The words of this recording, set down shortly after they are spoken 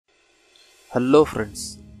Hello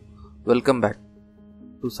friends, welcome back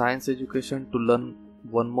to Science Education to learn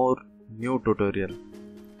one more new tutorial.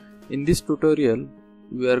 In this tutorial,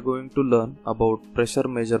 we are going to learn about pressure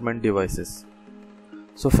measurement devices.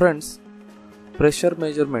 So friends, pressure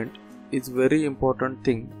measurement is very important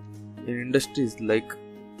thing in industries like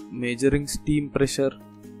measuring steam pressure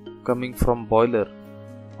coming from boiler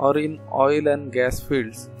or in oil and gas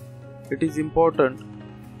fields. It is important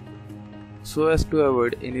so as to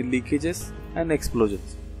avoid any leakages and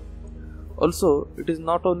explosions. Also, it is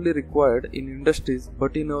not only required in industries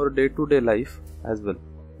but in our day-to-day life as well.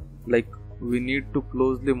 Like we need to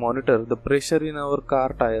closely monitor the pressure in our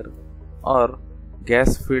car tire or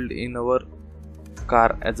gas filled in our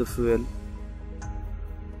car as a fuel.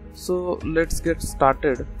 So let's get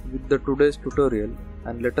started with the today's tutorial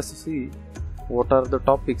and let us see what are the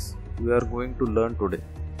topics we are going to learn today.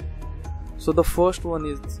 So the first one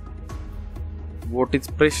is what is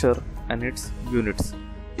pressure and its units.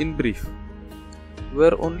 In brief, we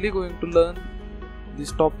are only going to learn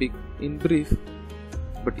this topic in brief,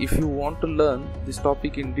 but if you want to learn this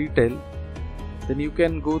topic in detail, then you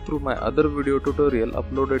can go through my other video tutorial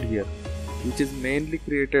uploaded here, which is mainly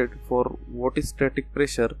created for what is static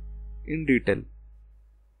pressure in detail.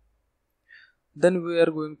 Then we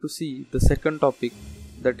are going to see the second topic,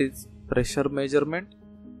 that is pressure measurement,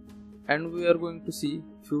 and we are going to see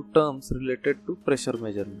few terms related to pressure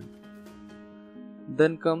measurement.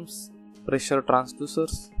 Then comes pressure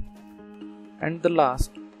transducers, and the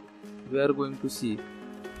last we are going to see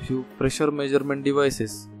few pressure measurement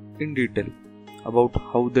devices in detail about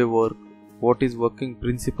how they work, what is working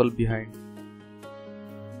principle behind.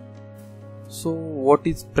 So what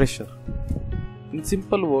is pressure? In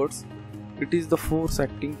simple words, it is the force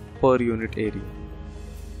acting per unit area.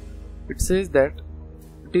 It says that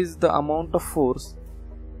it is the amount of force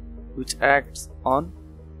which acts on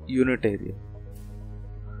unit area.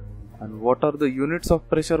 And what are the units of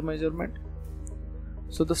pressure measurement?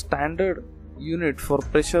 So the standard unit for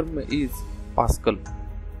pressure is Pascal,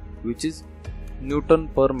 which is Newton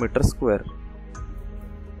per meter square.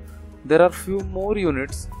 There are few more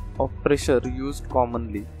units of pressure used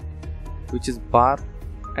commonly, which is bar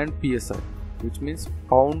and PSI, which means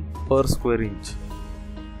pound per square inch.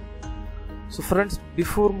 So friends,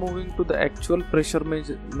 before moving to the actual pressure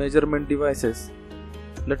measurement devices,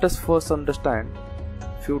 let us first understand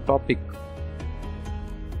few topic.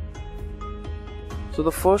 So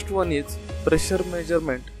the first one is pressure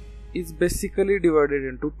measurement is basically divided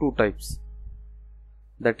into two types,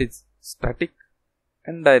 that is static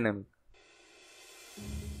and dynamic.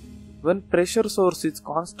 When pressure source is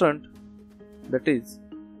constant, that is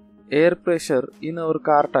air pressure in our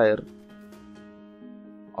car tire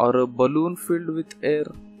or a balloon filled with air,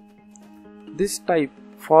 this type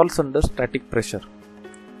falls under static pressure.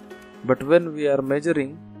 But when we are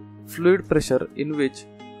measuring fluid pressure in which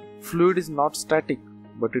fluid is not static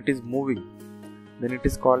but it is moving, then it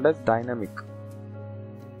is called as dynamic.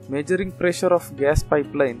 Measuring pressure of gas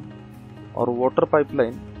pipeline or water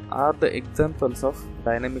pipeline are the examples of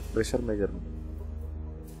dynamic pressure measurement.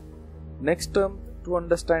 Next term to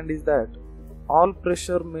understand is that all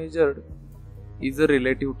pressure measured is a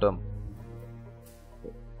relative term,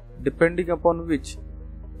 depending upon which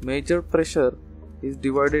measured pressure is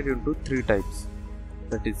divided into three types,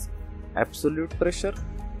 that is absolute pressure,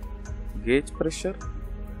 gauge pressure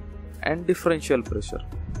and differential pressure.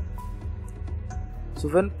 So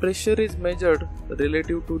when pressure is measured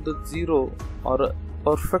relative to the zero or a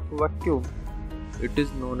perfect vacuum, it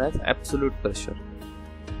is known as absolute pressure.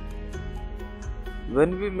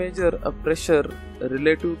 When we measure a pressure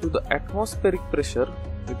relative to the atmospheric pressure,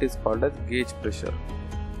 it is called as gauge pressure.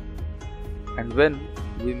 And when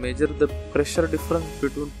we measure the pressure difference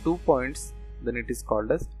between 2 points, then it is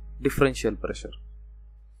called as differential pressure.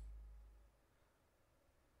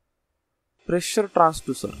 Pressure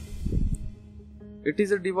transducer. It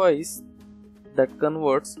is a device that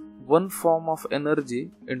converts one form of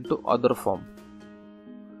energy into other form.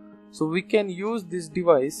 So we can use this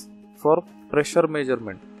device for pressure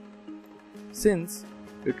measurement. Since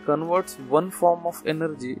it converts one form of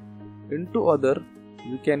energy into other,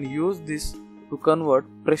 we can use this to convert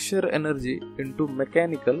pressure energy into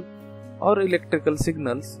mechanical or electrical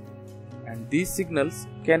signals, and these signals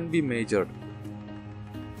can be measured.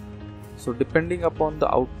 So depending upon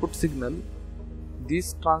the output signal,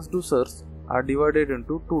 these transducers are divided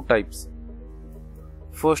into two types.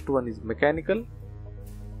 First one is mechanical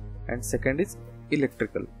and second is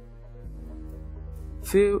electrical.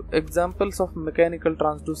 Few examples of mechanical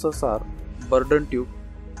transducers are bourdon tube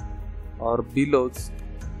or bellows,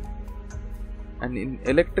 and in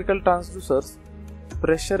electrical transducers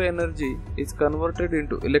pressure energy is converted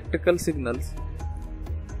into electrical signals,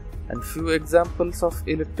 and few examples of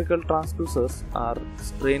electrical transducers are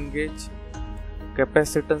strain gauge,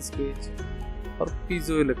 capacitance gauge, or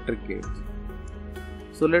piezoelectric gauge.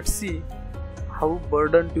 So let's see how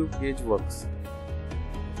bourdon tube gauge works.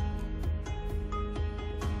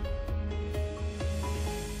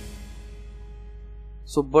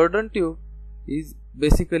 So bourdon tube is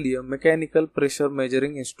basically a mechanical pressure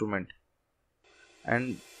measuring instrument,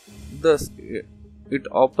 and thus it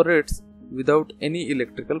operates without any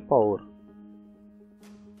electrical power.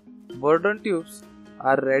 Bourdon tubes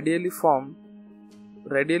are radially formed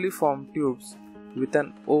tubes with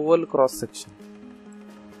an oval cross section.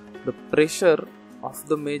 The pressure of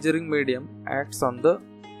the measuring medium acts on the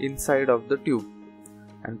inside of the tube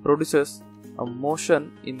and produces a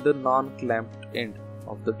motion in the non-clamped end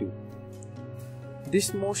of the tube.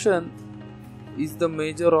 This motion is the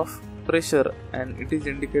measure of pressure, and it is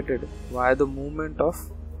indicated via the movement of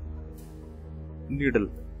needle.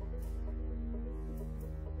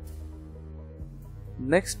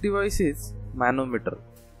 Next device is manometer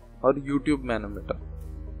or tube manometer.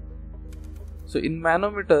 So in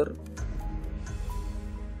manometer,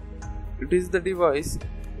 it is the device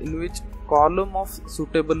in which column of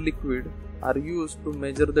suitable liquid are used to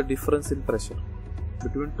measure the difference in pressure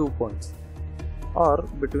between 2 points or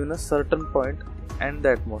between a certain point and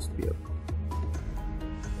the atmosphere.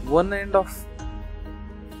 One end of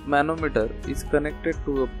manometer is connected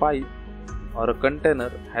to a pipe or a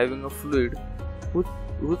container having a fluid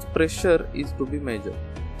whose pressure is to be measured,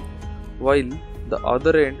 while the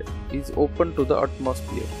other end is open to the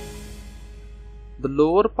atmosphere. The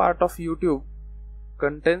lower part of U-tube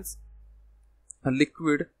contains a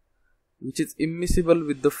liquid which is immiscible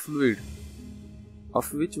with the fluid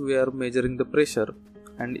of which we are measuring the pressure,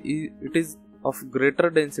 and it is of greater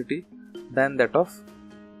density than that of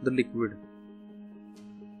the liquid.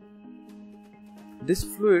 This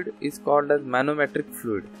fluid is called as manometric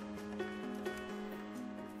fluid.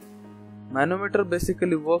 Manometer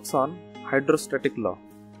basically works on hydrostatic law,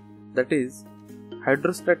 that is,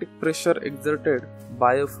 hydrostatic pressure exerted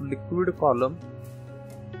by a liquid column.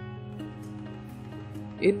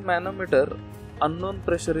 In manometer, unknown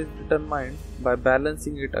pressure is determined by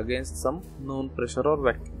balancing it against some known pressure or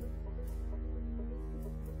vacuum.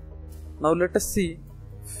 Now let us see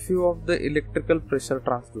few of the electrical pressure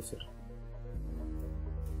transducer.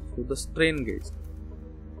 So the strain gauge.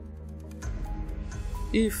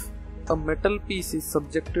 If a metal piece is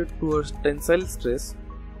subjected to a tensile stress,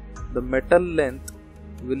 the metal length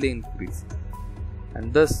will increase,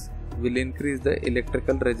 and thus will increase the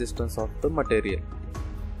electrical resistance of the material.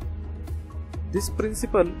 This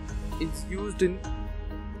principle is used in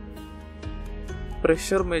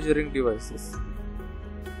pressure measuring devices.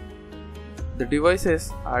 The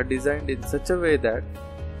devices are designed in such a way that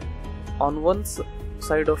on one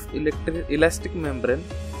side of elastic membrane,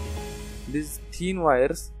 these thin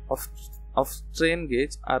wires of strain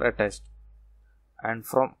gauge are attached, and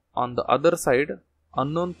from on the other side,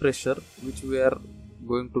 unknown pressure which we are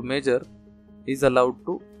going to measure is allowed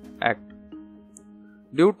to act.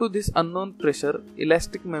 Due to this unknown pressure,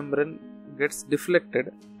 elastic membrane gets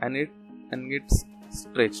deflected and gets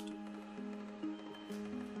stretched.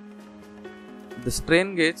 The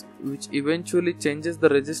strain gauge, which eventually changes the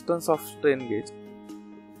resistance of strain gauge.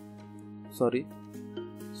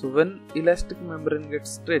 So when elastic membrane gets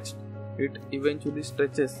stretched, it eventually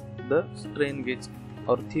stretches the strain gauge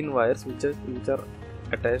or thin wires which are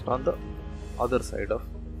attached on the other side of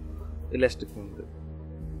elastic membrane.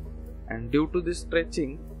 And due to this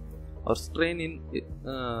stretching or strain in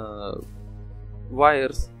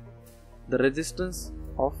wires, the resistance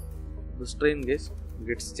of the strain gauge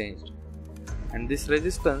gets changed, and this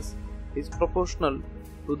resistance is proportional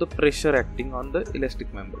to the pressure acting on the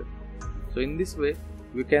elastic membrane. So in this way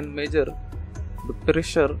we can measure the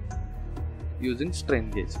pressure using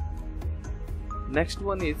strain gauge. Next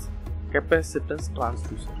one is capacitance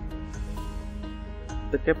transducer.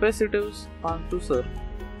 The capacitance transducer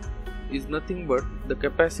is nothing but the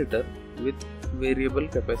capacitor with variable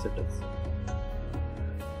capacitance.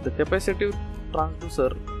 The capacitive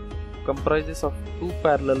transducer comprises of two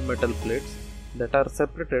parallel metal plates that are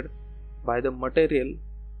separated by the material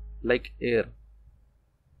like air,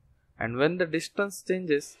 and when the distance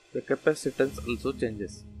changes, the capacitance also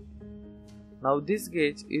changes. Now this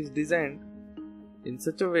gauge is designed in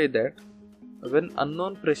such a way that when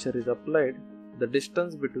unknown pressure is applied, the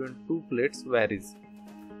distance between two plates varies,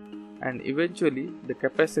 and eventually the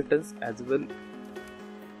capacitance as well.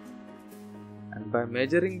 And by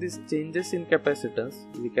measuring these changes in capacitance,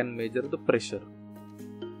 we can measure the pressure.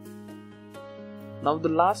 Now the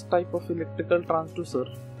last type of electrical transducer,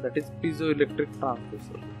 that is piezoelectric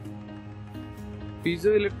transducer.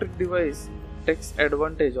 Piezoelectric device takes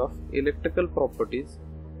advantage of electrical properties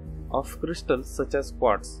of crystals such as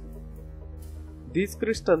quartz. These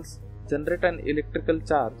crystals generate an electrical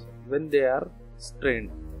charge when they are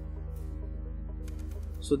strained.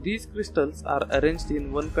 So these crystals are arranged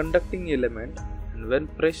in one conducting element, and when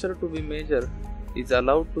pressure to be measured is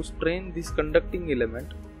allowed to strain this conducting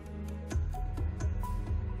element,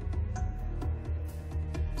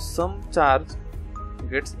 some charge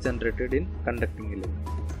gets generated in conducting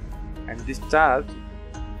element, and this charge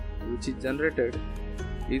which is generated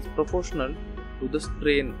is proportional to the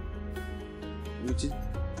strain which is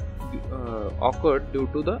occurred due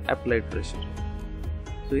to the applied pressure.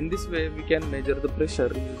 So in this way we can measure the pressure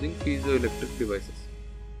using piezoelectric devices.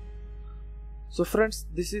 So friends,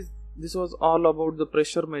 this was all about the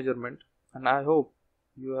pressure measurement, and I hope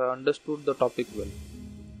you have understood the topic well.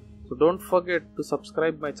 So don't forget to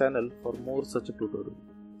subscribe my channel for more such tutorials.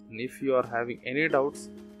 And if you are having any doubts,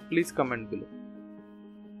 please comment below.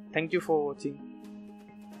 Thank you for watching.